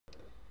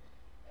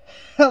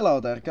Hello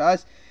there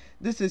guys,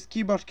 this is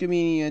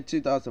KeyBoardComedian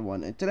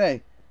 2001 and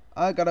today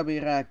I'm gonna be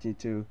reacting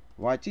to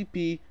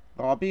YTP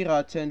Robbie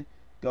Rotten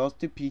Goes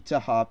to Pizza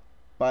Hut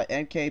by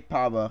MK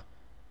Power.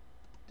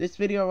 This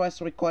video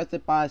was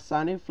requested by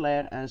Sunny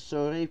Flair and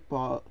Suri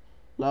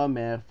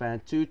Polomer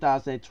fan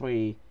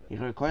 2003. He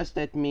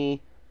requested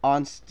me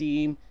on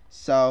Steam,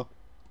 so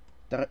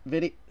the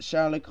video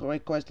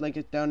request link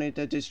is down in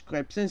the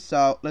description,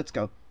 so let's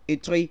go.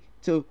 In 3,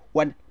 2,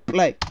 1,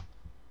 play!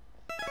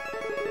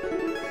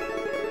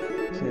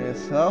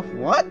 Yourself?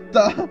 What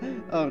the?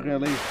 Oh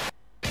really?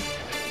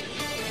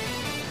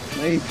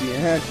 Lazy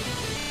head.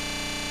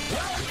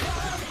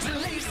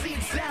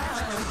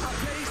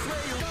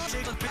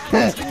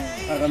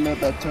 I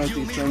remember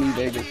 2020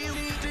 Vegas.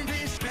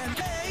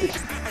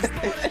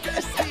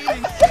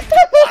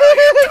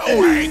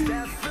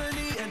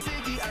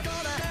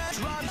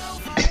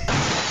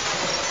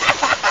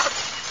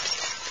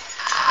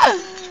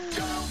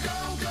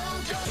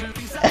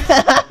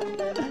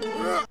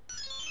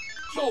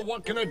 So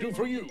what can I do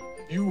for you?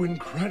 You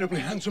incredibly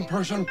handsome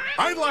person.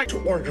 I'd like to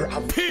order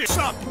a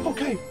pizza.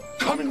 Okay,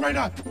 coming right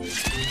up.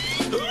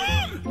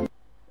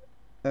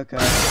 Okay.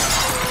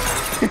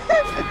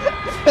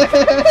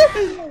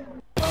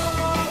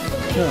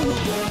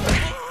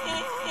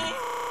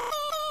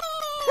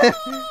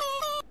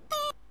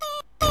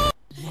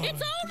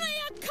 It's only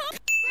a cup.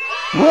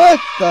 What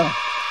the?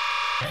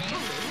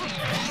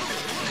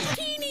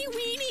 Teeny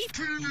weeny.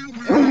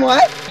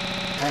 What?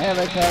 I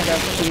haven't heard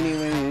of teeny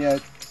weeny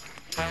yet.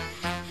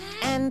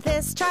 And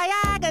this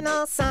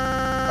triagonal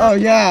sign. Oh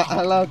yeah,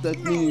 I love that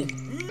meme.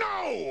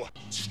 No!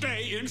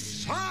 Stay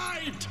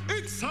inside!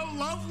 It's a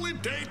lovely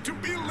day to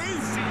be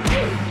lazy!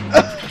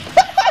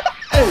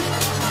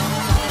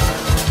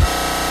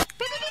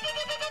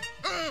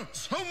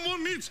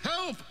 Someone needs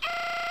help!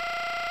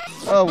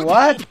 Oh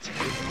what?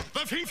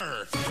 The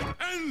fever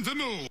and the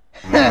moon!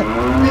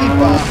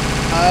 FIFA!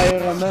 I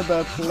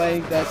remember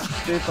playing that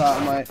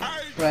FIFA, my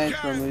friend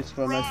from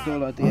my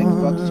school on the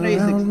Xbox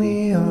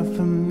 360.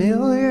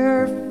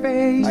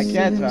 I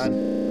can't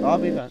run.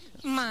 Robbie run.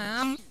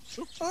 Mom.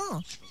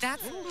 Oh,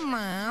 that's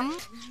Mom.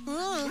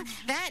 Ooh,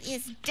 that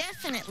is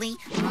definitely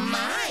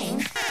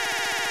mine.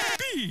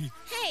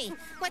 Hey,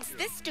 what's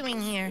this doing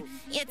here?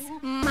 It's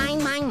mine.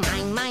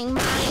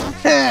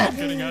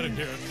 Getting out of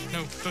here.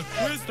 Now,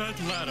 where's that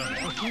ladder?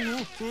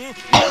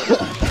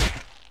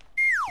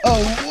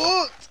 Oh,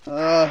 what? I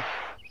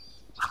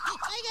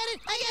got it!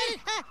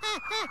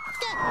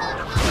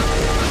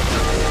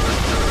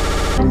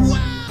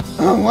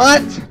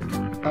 What?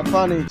 How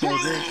funny,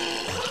 JJ.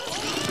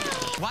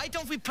 Why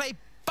don't we play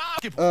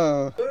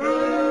basketball? Come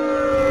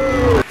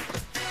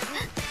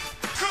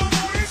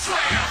on,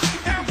 Israel,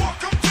 and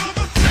welcome to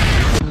the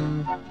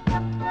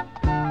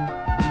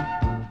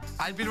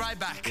I'll be right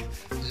back.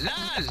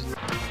 Lal!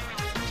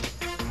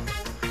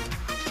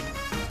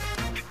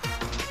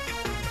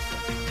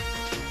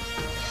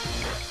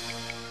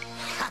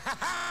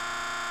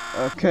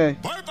 Okay.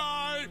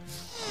 Bye-bye!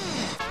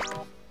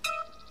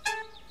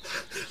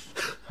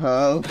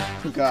 Oh,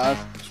 God.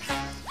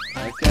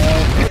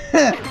 Okay.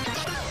 Over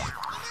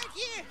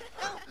here!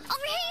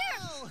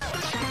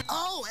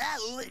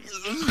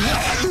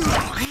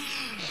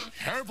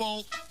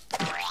 Hairball!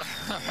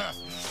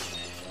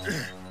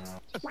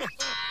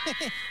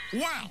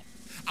 Wow!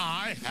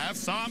 I have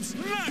some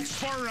snacks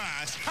for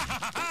us!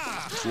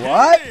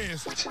 What? It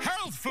is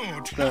health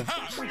food!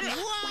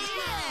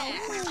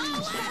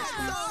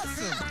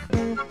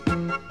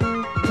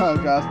 Oh,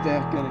 God,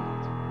 they're gonna.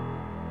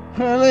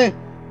 Really?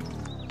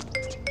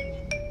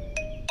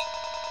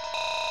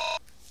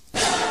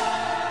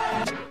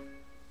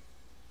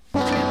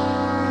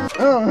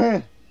 Oh,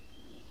 hey.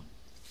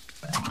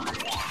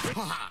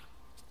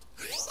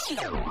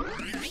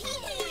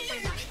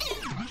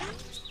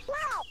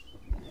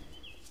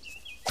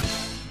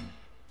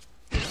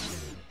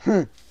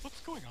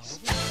 What's going on?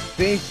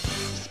 Big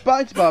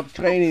SpongeBob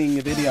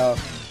training video.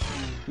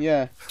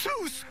 Yeah. 2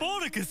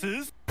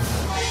 Sporticuses?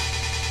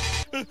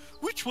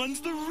 Which one's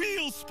the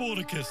real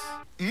Sporticus?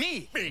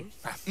 Me.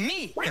 It's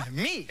me.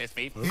 It's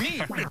me.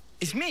 Get out!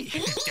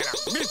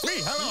 Meet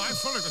me! Hello, I'm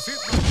Sporticus.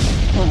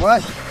 Oh,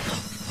 what?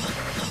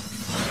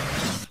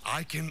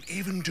 I can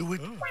even do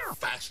it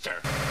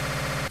faster.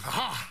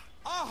 Aha!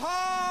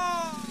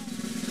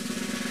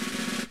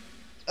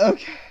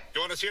 Okay. You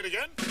want to see it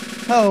again?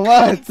 Oh,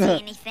 what? See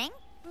anything?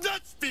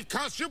 That's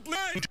because you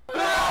played!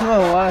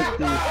 Oh, what?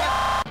 Dude?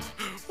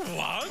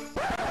 1,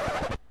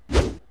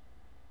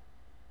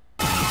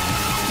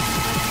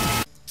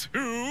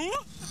 2,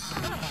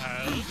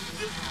 and...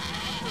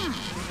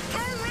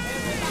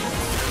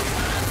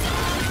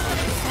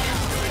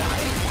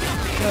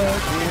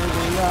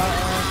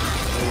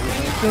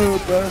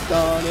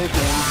 Supersonic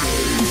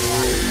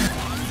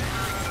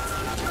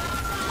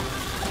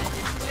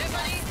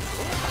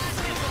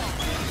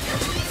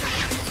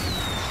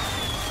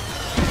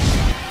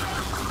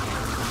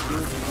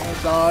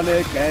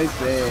Sonic and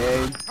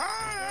sing. I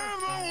am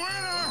the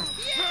winner!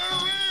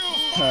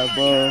 The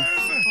real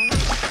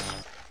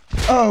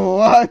Oh,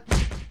 what?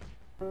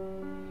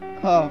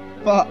 Oh,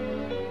 fuck.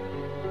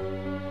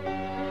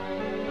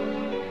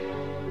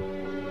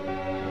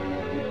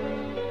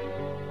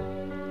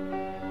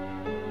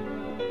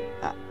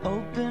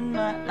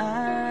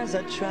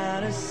 I try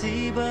to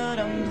see, but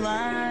I'm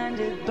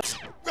blinded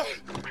by...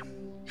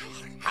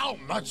 How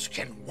much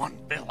can one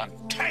villain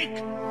take?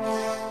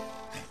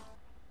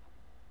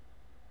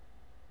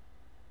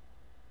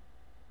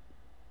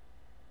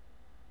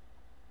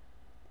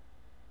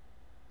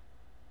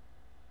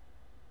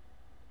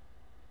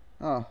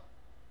 Oh,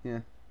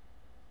 yeah.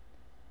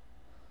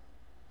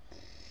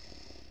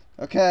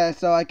 Okay,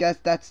 so I guess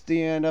that's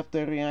the end of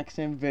the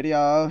reaction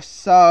video.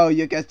 So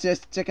you guys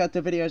just check out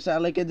the videos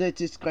I'll link in the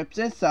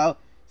description. So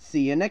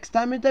see you next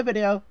time in the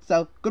video.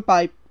 So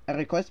goodbye. And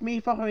request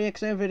me for a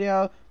reaction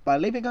video by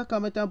leaving a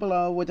comment down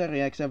below with a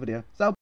reaction video. So